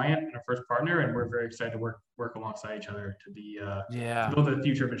first client and our first partner, and we're very excited to work alongside each other to build the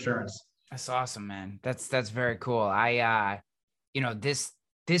future of insurance. That's awesome, man. That's very cool. This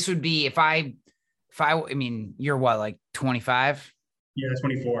would be if I mean, you're what, like 25? Yeah,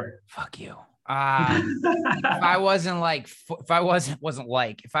 24. Fuck you. If I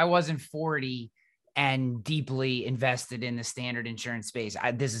wasn't 40 and deeply invested in the standard insurance space,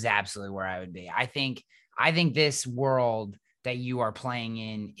 this is absolutely where I would be. I think this world that you are playing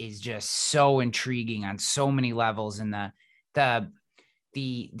in is just so intriguing on so many levels, and the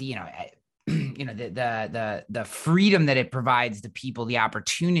freedom that it provides the people, the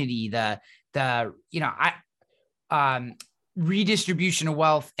opportunity, redistribution of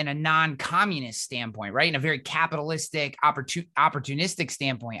wealth in a non-communist standpoint, right? In a very capitalistic, opportunistic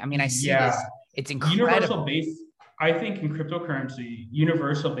standpoint. I mean, I see this. It's incredible. Universal base. I think in cryptocurrency,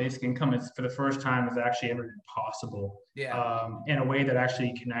 universal basic income is for the first time is actually ever been possible. In a way that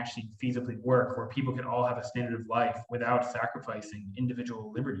can feasibly work, where people can all have a standard of life without sacrificing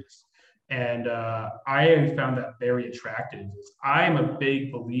individual liberties. And I have found that very attractive. I am a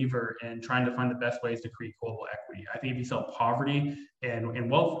big believer in trying to find the best ways to create global equity. I think if you solve poverty and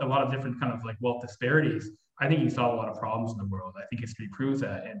wealth, a lot of different kind of like wealth disparities, I think you solve a lot of problems in the world. I think history proves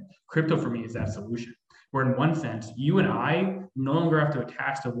that. And crypto for me is that solution. Where in one sense, you and I no longer have to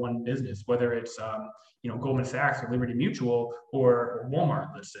attach to one business, whether it's Goldman Sachs or Liberty Mutual or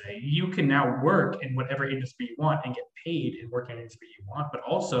Walmart, let's say. You can now work in whatever industry you want and get paid in work in industry you want, but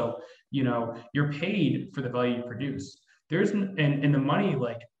also, you're paid for the value you produce. There's and the money,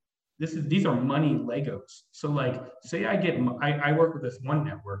 like these are money Legos. So like, say I work with this one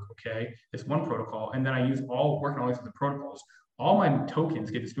network, okay, this one protocol, and then I work on all these other protocols. All my tokens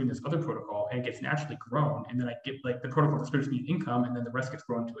get distributed in this other protocol, and it gets naturally grown. And then I get like the protocol distributes me income, and then the rest gets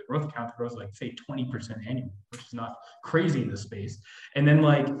grown to a growth account that grows like say 20% annually, which is not crazy in this space. And then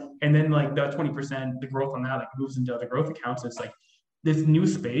like that 20%, the growth on that like moves into other growth accounts. It's like this new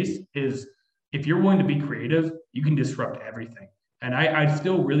space is, if you're willing to be creative, you can disrupt everything. And I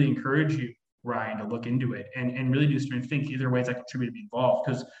still really encourage you, Ryan, to look into it and really do strange things. Either ways I contribute to be involved,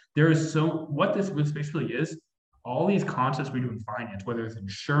 because there is what this space really is. All these concepts we do in finance, whether it's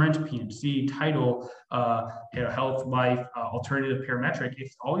insurance, P&C, title, health, life, alternative, parametric,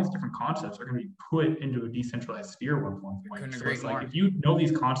 it's all these different concepts are going to be put into a decentralized sphere at one point. So it's like, if you know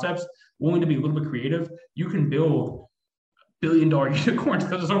these concepts, willing to be a little bit creative, you can build billion-dollar unicorns,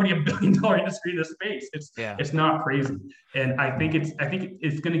 because there's already $1 billion industry in this space. It's not crazy, and I think it's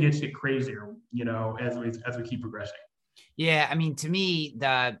going to get shit crazier, as we keep progressing. Yeah, I mean, to me,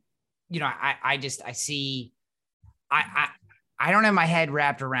 I see. I don't have my head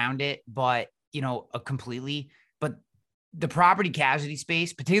wrapped around it, but completely. But the property casualty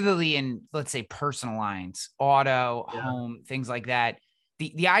space, particularly in, let's say, personal lines, auto, home, things like that,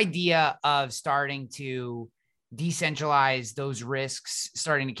 the idea of starting to decentralize those risks,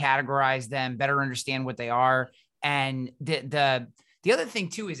 starting to categorize them, better understand what they are, and the other thing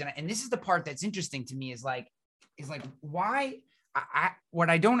too is, and this is the part that's interesting to me, is why a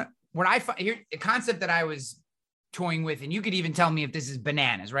concept that I was toying with, and you could even tell me if this is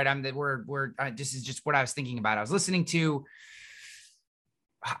bananas, right? This is just what I was thinking about. I was listening to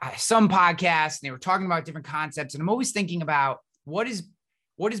some podcasts, and they were talking about different concepts, and I'm always thinking about what is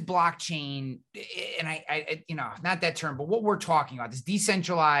blockchain, and I not that term, but what we're talking about, this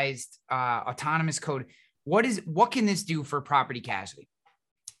decentralized autonomous code. What can this do for property casualty?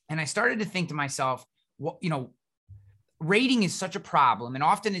 And I started to think to myself, rating is such a problem, and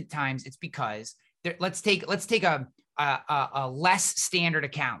often at times it's because let's take a less standard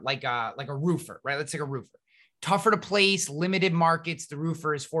account, like a roofer, right? Let's take a roofer. Tougher to place, limited markets. The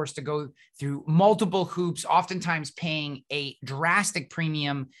roofer is forced to go through multiple hoops, oftentimes paying a drastic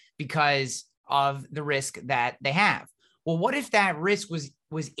premium because of the risk that they have. Well, what if that risk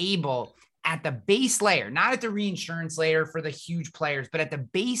was able at the base layer, not at the reinsurance layer for the huge players, but at the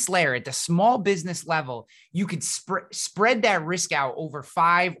base layer, at the small business level, you could spread that risk out over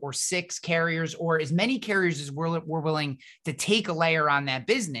 5 or 6 carriers, or as many carriers as we're willing to take a layer on that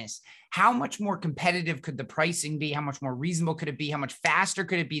business. How much more competitive could the pricing be? How much more reasonable could it be? How much faster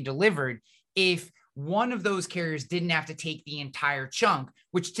could it be delivered if one of those carriers didn't have to take the entire chunk,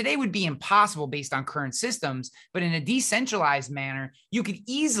 which today would be impossible based on current systems, but in a decentralized manner, you could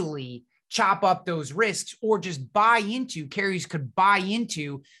easily chop up those risks or just carriers could buy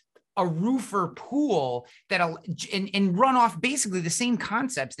into a roofer pool that'll and run off basically the same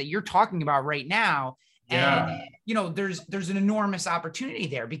concepts that you're talking about right now. Yeah. And, there's an enormous opportunity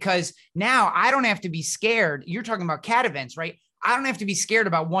there because now I don't have to be scared. You're talking about cat events, right? I don't have to be scared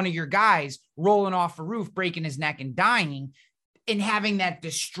about one of your guys rolling off a roof, breaking his neck and dying and having that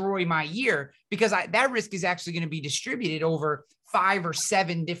destroy my year because that risk is actually going to be distributed over 5 or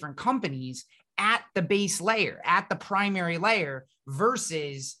 7 different companies at the base layer, at the primary layer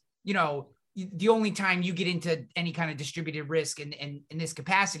versus, the only time you get into any kind of distributed risk in this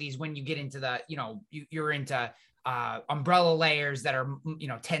capacity is when you get into the, you're into umbrella layers that are,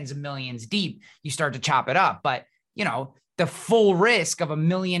 tens of millions deep, you start to chop it up. But, the full risk of $1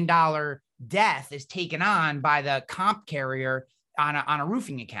 million death is taken on by the comp carrier on a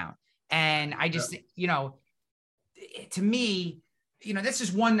roofing account. And I just, to me, that's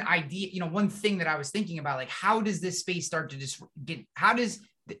just one idea, one thing that I was thinking about, like, how does this space start to how does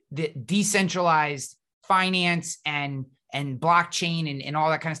the decentralized finance and blockchain and all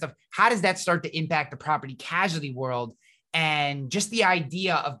that kind of stuff, how does that start to impact the property casualty world? And just the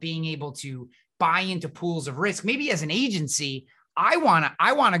idea of being able to buy into pools of risk, maybe as an agency, I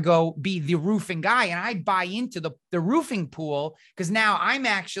want to go be the roofing guy and I buy into the roofing pool because now I'm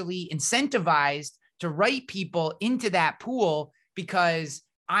actually incentivized to write people into that pool because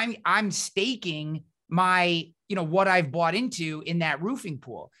I'm staking my, what I've bought into in that roofing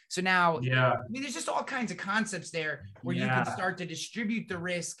pool. So now, there's just all kinds of concepts there where you can start to distribute the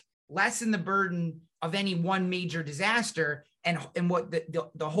risk, lessen the burden of any one major disaster. And what the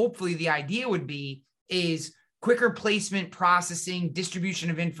hopefully the idea would be is quicker placement, processing, distribution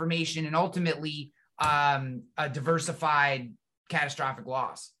of information, and ultimately a diversified catastrophic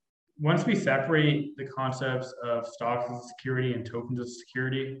loss. Once we separate the concepts of stocks as security and tokens as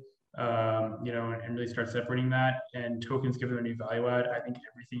security, and really start separating that, and tokens give them a new value add, I think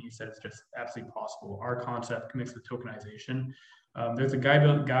everything you said is just absolutely possible. Our concept mixed with tokenization. There's a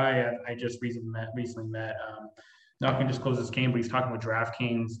guy I just recently met. Not going to disclose his game, but he's talking with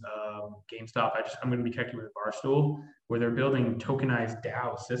DraftKings, GameStop. I'm going to be checking with Barstool, where they're building tokenized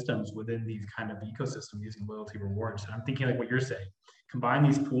DAO systems within these kind of ecosystems using loyalty rewards. And I'm thinking like what you're saying, combine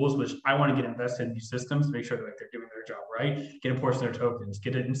these pools, which I want to get invested in these systems, make sure that they're doing their job right, get a portion of their tokens,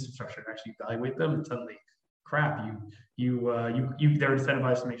 get an infrastructure and actually evaluate them, and suddenly, crap, they're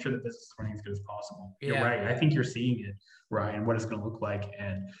incentivized to make sure that business is running as good as possible. Yeah. You're right. I think you're seeing it, Ryan, what it's going to look like,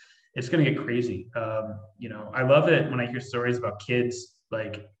 and it's going to get crazy. I love it when I hear stories about kids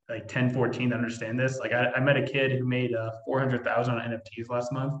like 10, 14 that understand this. Like I met a kid who made 400,000 on NFTs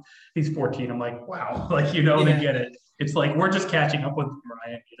last month. He's 14. I'm like, wow, they get it. It's like, we're just catching up with them,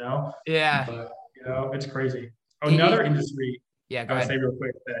 Ryan, Yeah. But, it's crazy. Another industry, go I'll ahead. say real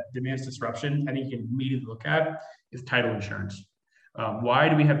quick that demands disruption, I think you can immediately look at is title insurance. Why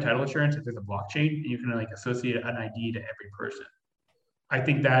do we have title insurance if there's a blockchain and you can associate an ID to every person? I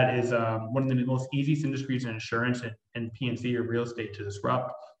think that is one of the most easiest industries in insurance and P&C or real estate to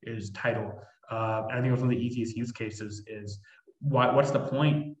disrupt is title. And I think it's one of the easiest use cases is what's the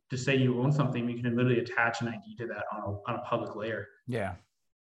point to say you own something when you can literally attach an ID to that on a public layer? Yeah.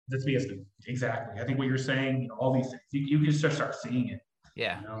 That's exactly. I think what you're saying, all these things, you can just start seeing it.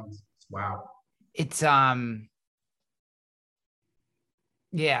 Yeah. Wow. It's where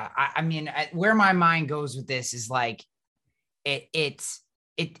my mind goes with this is like, it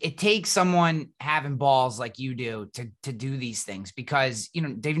takes someone having balls like you do to do these things because,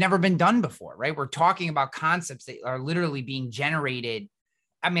 they've never been done before, right? We're talking about concepts that are literally being generated.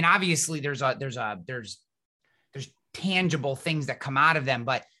 I mean, obviously there's tangible things that come out of them,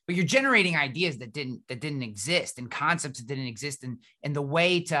 but you're generating ideas that didn't exist and concepts that didn't exist and the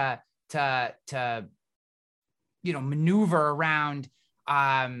way to maneuver around,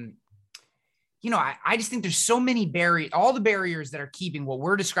 I just think there's so many barriers, all the barriers that are keeping what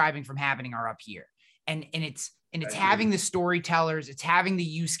we're describing from happening are up here. And it's having the storytellers, it's having the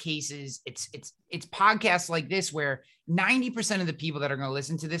use cases, it's podcasts like this where 90% of the people that are going to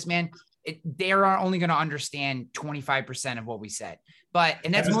listen to this, man, they're only going to understand 25% of what we said.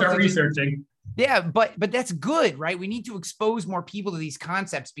 And that's start researching. Yeah, but that's good, right? We need to expose more people to these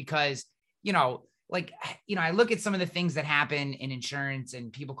concepts because I look at some of the things that happen in insurance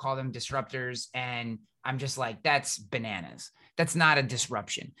and people call them disruptors. And I'm just like, that's bananas. That's not a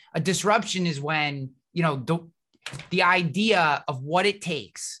disruption. A disruption is when, the idea of what it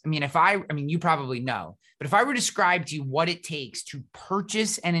takes. I mean, you probably know, but if I were to describe to you what it takes to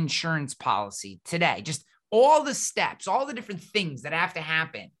purchase an insurance policy today, just all the steps, all the different things that have to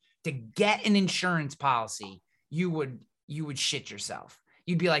happen to get an insurance policy, you would shit yourself.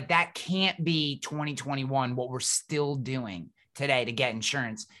 You'd be like, that can't be 2021, what we're still doing today to get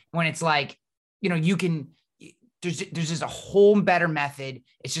insurance. When it's like, there's just a whole better method.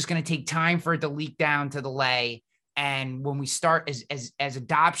 It's just going to take time for it to leak down to the lay. And when we start, as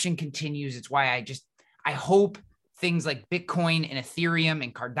adoption continues, it's why I hope things like Bitcoin and Ethereum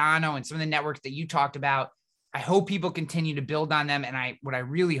and Cardano and some of the networks that you talked about, I hope people continue to build on them. And what I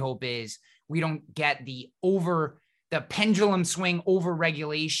really hope is we don't get the pendulum swing over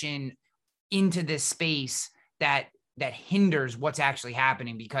regulation into this space that hinders what's actually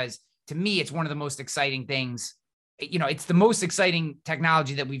happening. Because to me, it's one of the most exciting things. It's the most exciting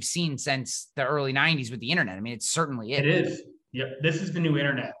technology that we've seen since the early 90s with the internet. I mean, it certainly is. It is. Yep. This is the new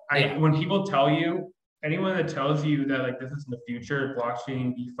internet. When people tell you, anyone that tells you that like this is in the future,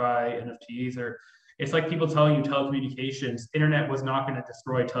 blockchain, DeFi, NFTs, it's like people telling you telecommunications, internet was not going to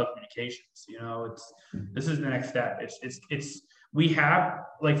destroy telecommunications. This is the next step. We have,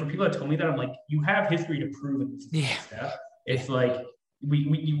 like, for people that told me that, I'm like, you have history to prove that this is the next step. It's like,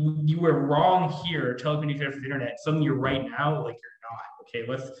 you were wrong here, telecommunications for the internet. Suddenly you're right now, like you're not. Okay,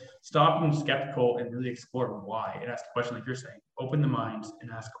 let's stop being skeptical and really explore why and ask a question like you're saying. Open the minds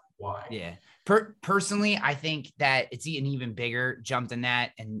and ask why. Yeah. Personally, I think that it's an even bigger jump than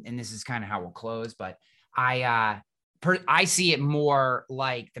that. And this is kind of how we'll close, but I see it more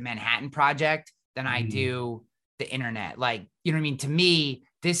like the Manhattan Project than I do the internet. Like, you know what I mean? To me,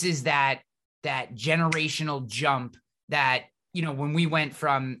 this is that generational jump that, when we went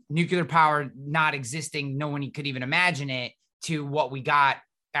from nuclear power not existing, no one could even imagine it, to what we got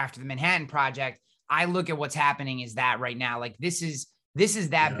after the Manhattan Project. I look at what's happening is that right now, like this is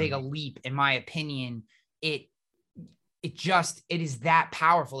that big a leap, in my opinion. It is that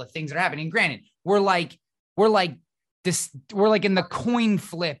powerful if things are happening. Granted, we're like in the coin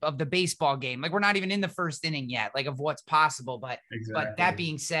flip of the baseball game. Like we're not even in the first inning yet, like of what's possible. But that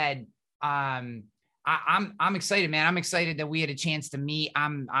being said, I'm excited, man. I'm excited that we had a chance to meet.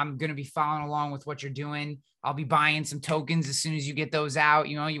 I'm going to be following along with what you're doing. I'll be buying some tokens as soon as you get those out.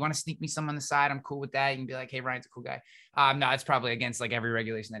 You want to sneak me some on the side, I'm cool with that. You can be like, hey, Ryan's a cool guy. No, it's probably against like every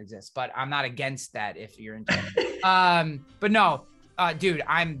regulation that exists, but I'm not against that if you're into it. But no, dude,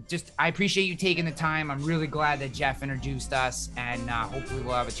 I appreciate you taking the time. I'm really glad that Jeff introduced us, and hopefully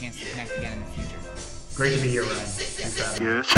we'll have a chance to connect again in the future. Great to be here, Ryan. Thanks for having me.